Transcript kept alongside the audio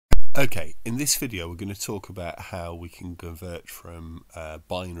Okay, in this video we're going to talk about how we can convert from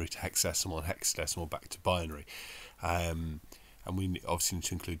binary to hexadecimal and hexadecimal back to binary. And we obviously need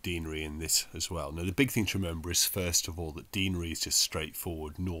to include denary in this as well. Now the big thing to remember is first of all that denary is just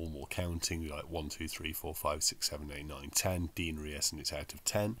straightforward normal counting, like 1, 2, 3, 4, 5, 6, 7, 8, 9, 10. Denary is it's out of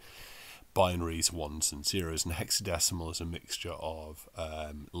 10. Binaries, ones and zeros, and hexadecimal is a mixture of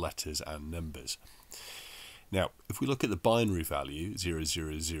letters and numbers. Now, if we look at the binary value,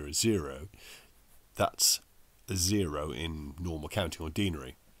 0000, that's a 0 in normal counting or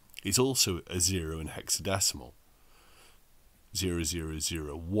denary. It's also a 0 in hexadecimal.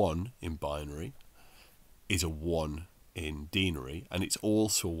 0001 in binary is a 1 in denary, and it's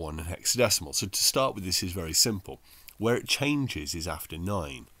also a 1 in hexadecimal. So to start with, this is very simple. Where it changes is after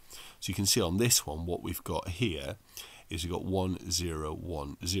 9. So you can see on this one, what we've got here is we've got 1, 0,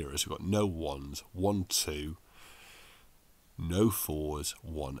 1, 0. So we've got no 1s, 1, 2, no 4s,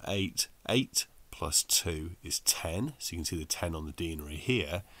 1, 8. 8 plus 2 is 10. So you can see the 10 on the denary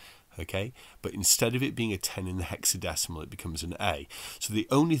here. Okay, but instead of it being a 10 in the hexadecimal, it becomes an A. So the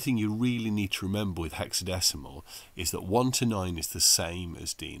only thing you really need to remember with hexadecimal is that 1 to 9 is the same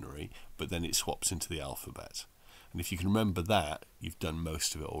as denary, but then it swaps into the alphabet. And if you can remember that, you've done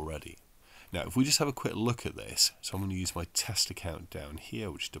most of it already. Now, if we just have a quick look at this, so I'm going to use my test account down here,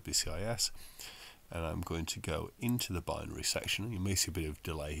 which is WCIS, and I'm going to go into the binary section. You may see a bit of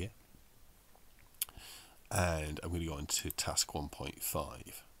delay here. And I'm going to go into task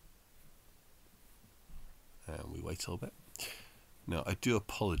 1.5. And we wait a little bit. Now, I do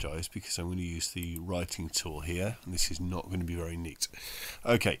apologise because I'm going to use the writing tool here, and this is not going to be very neat.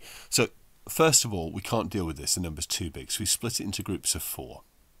 Okay, so first of all, we can't deal with this. The number's too big, so we split it into groups of 4.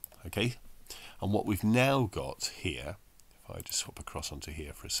 Okay, and what we've now got here, if I just swap across onto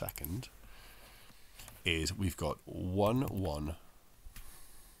here for a second, is we've got 1, 1,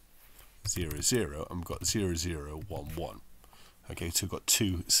 0, 0, and we've got 0, 0, 1, 1. Okay, so we've got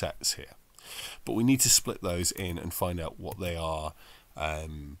 2 sets here. But we need to split those in and find out what they are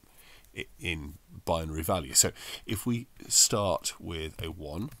in binary value. So if we start with a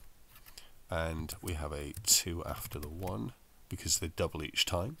 1, and we have a 2 after the 1, because they double each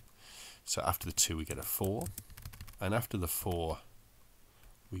time. So after the 2 we get a 4, and after the 4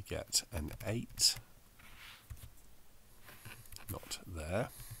 we get an 8. Not there.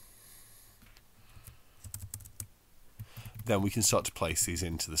 Then we can start to place these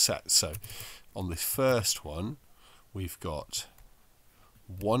into the sets. So on this first one, we've got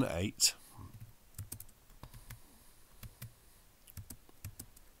 1, 8,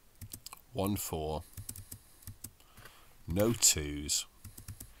 1, 4, no 2s,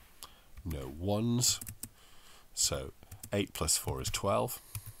 no 1s. So 8 plus 4 is 12.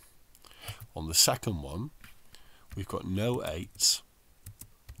 On the second one, we've got no 8s,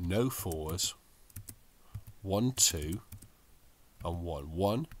 no 4s, 1, 2, and 1,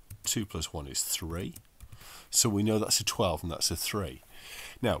 1. 2 plus 1 is 3. So we know that's a 12 and that's a 3.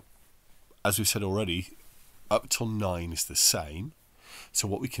 Now, as we've said already, up till 9 is the same. So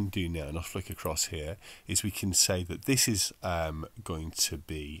what we can do now, and I'll flick across here, is we can say that this is going to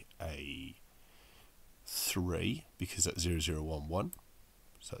be a 3, because that's 0, 0, 1, 1.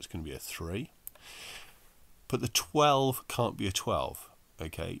 So that's going to be a 3. But the 12 can't be a 12,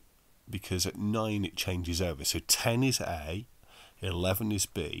 okay? Because at 9 it changes over. So 10 is A, 11 is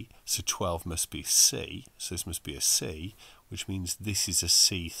B, so 12 must be C. So this must be a C, which means this is a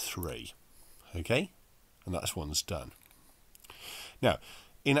C3, okay? And that's one's done. Now,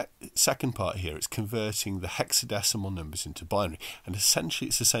 in a second part here, it's converting the hexadecimal numbers into binary. And essentially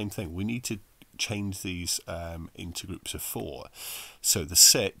it's the same thing. We need to change these into groups of 4. So the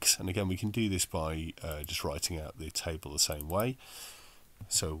 6, and again we can do this by just writing out the table the same way.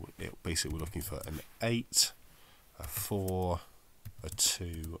 So basically we're looking for an 8, a 4, a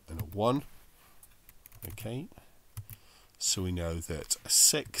 2 and a 1. Okay, so we know that a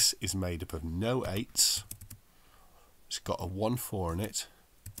 6 is made up of no 8s. It's got a 1, 4 in it.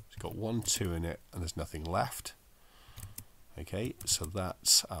 It's got 1, 2 in it, and there's nothing left. Okay, so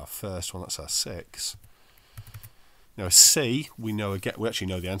that's our first one. That's our 6. Now a C, we know again. We actually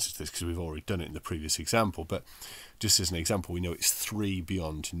know the answer to this because we've already done it in the previous example. But just as an example, we know it's 3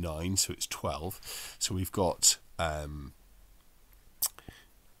 beyond 9, so it's 12. So we've got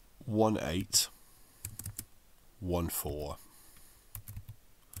 1, 8, 1, 4,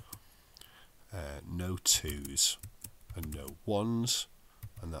 no 2s and no 1s,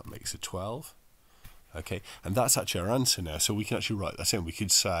 and that makes a 12. Okay, and that's actually our answer now. So we can actually write that in. We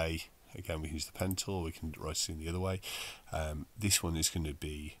could say, again, we can use the pen tool, we can write it in the other way. This one is going to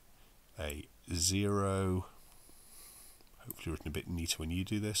be a 0, hopefully written a bit neater when you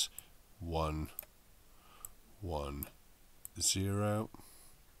do this. 1, 1, 0,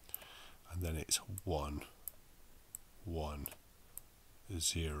 and then it's 1, 1,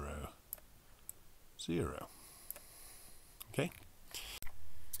 0, 0. Okay.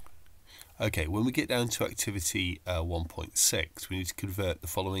 Okay, when we get down to activity 1.6, we need to convert the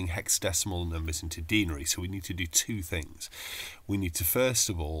following hexadecimal numbers into denary. So we need to do two things. We need to first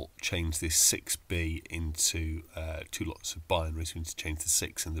of all change this 6b into two lots of binaries. We need to change the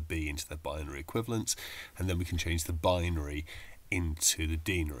 6 and the b into their binary equivalents, and then we can change the binary into the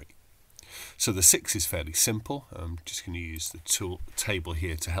denary. So the 6 is fairly simple. I'm just going to use the table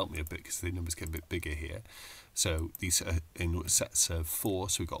here to help me a bit because the numbers get a bit bigger here. So these are in sets of 4,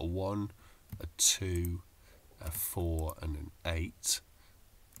 so we've got a 1, a 2, a 4 and an 8.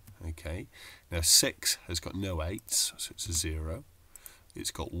 Okay, now 6 has got no 8s, so it's a 0.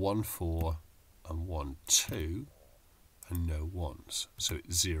 It's got 1 4 and 1 2 and no 1s, so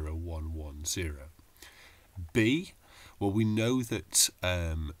it's 0 1 1 0. B, well, we know that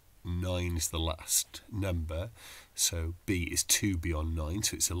 9 is the last number, so B is 2 beyond 9,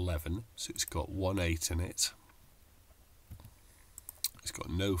 so it's 11, so it's got 1 8 in it. It's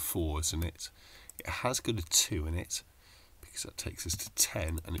got no 4s in it. It has got a 2 in it because that takes us to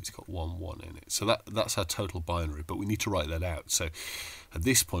 10, and it's got 1 1 in it. So that's our total binary, but we need to write that out. So at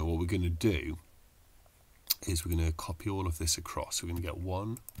this point what we're going to do is we're going to copy all of this across. So we're going to get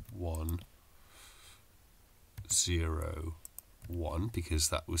 1 1 0 1 because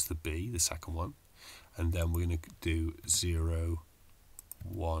that was the B, the second one, and then we're going to do 0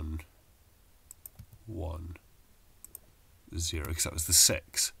 1 1 0 because that was the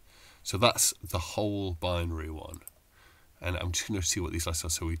 6. So that's the whole binary one, and I'm just going to see what these last are.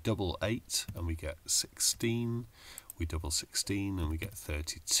 So we double 8 and we get 16, we double 16 and we get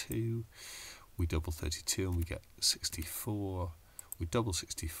 32, we double 32 and we get 64, we double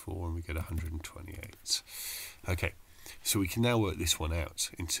 64 and we get 128. Okay, so we can now work this one out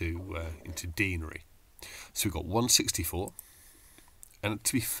into denary. So we've got 164, and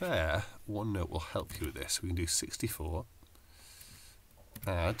to be fair, one note will help you with this. We can do 64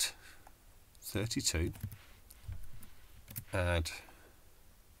 add 32 add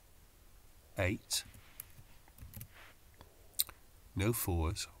 8, no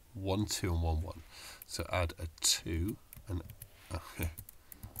 4s, 1 2 and 1 1. So add a 2 and apparently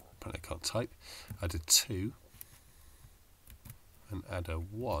I can't type. Add a 2 and add a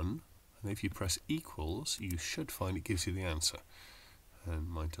 1, and if you press equals you should find it gives you the answer, and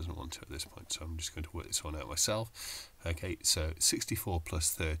mine doesn't want to at this point, so I'm just going to work this one out myself. Okay, so 64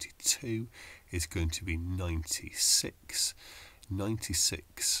 plus 32 is going to be 96.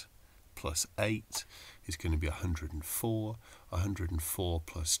 96 plus 8 is going to be 104. 104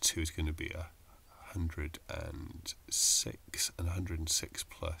 plus 2 is going to be 106, and 106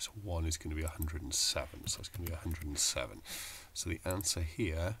 plus 1 is going to be 107, so it's going to be 107. So the answer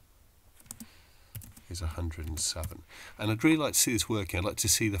here is 107. And I'd really like to see this working. I'd like to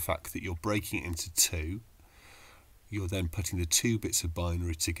see the fact that you're breaking it into 2, you're then putting the 2 bits of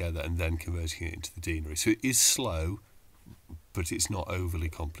binary together and then converting it into the denary. So it is slow, but it's not overly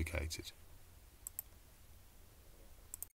complicated.